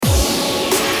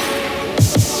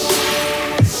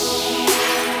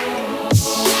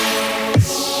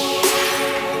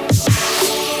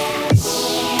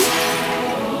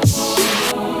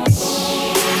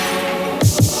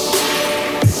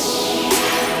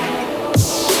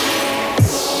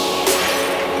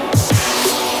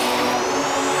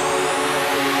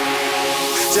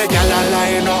Say gal a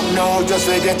line up now just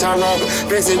to get a rub.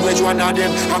 Busy which one of them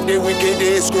have the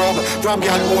wickedest scrub. From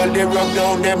gal hold the rub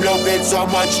down, them love it so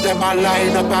much them a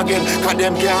line up again, cause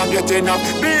them can't get enough.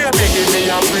 Baby give me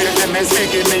a break, them is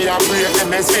making me a break,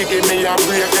 them is making me a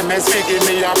break, them is making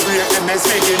me a break, them is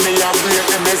making me a break,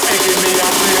 them is making me a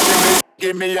break, them is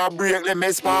give me a break, let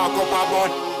me spark up a bud.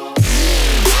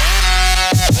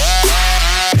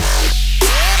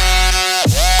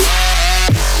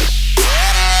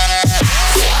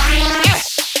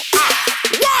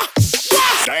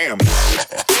 Damn.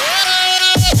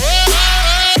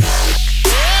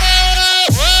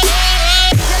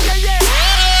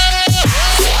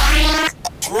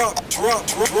 Drop.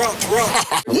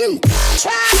 Woo.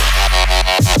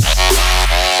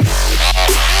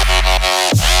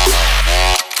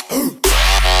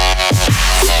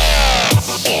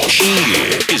 Oh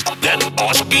shit, is that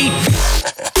Oski?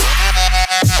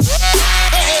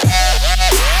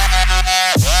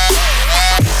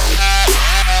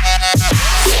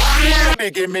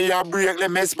 Give me a break, let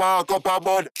me spark up a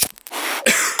bud.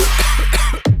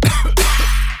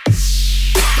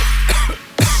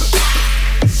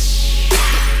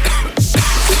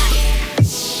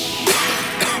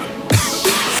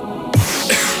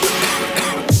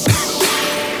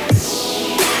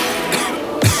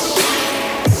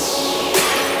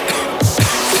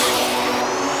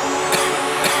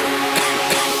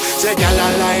 Say gal a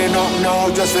line up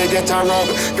now just to get a rub.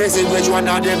 Busy which one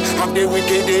of them have the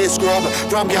wickedest scrub.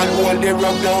 From gal hold the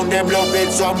rub down, them love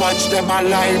it so much them a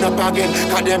line up again,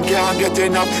 cause them can't get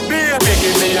enough. Baby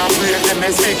give me a break, them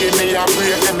is making me a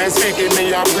break, them is making me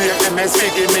a break, them is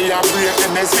making me a break,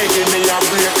 them is making me a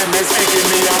break, them is making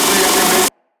me a break, them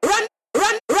is run.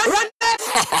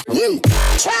 Woo.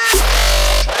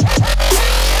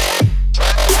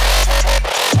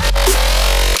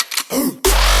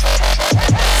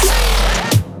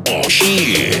 Oh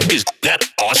shit, is that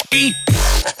Oski?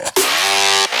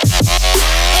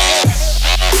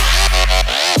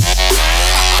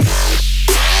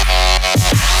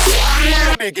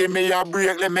 Give me a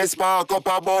break, let me spark up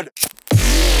a bud.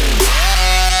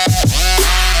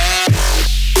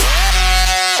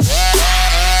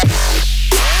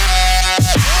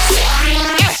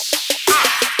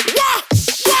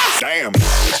 Damn.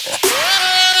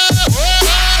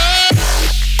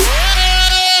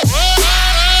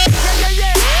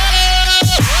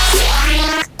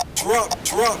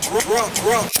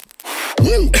 Drop.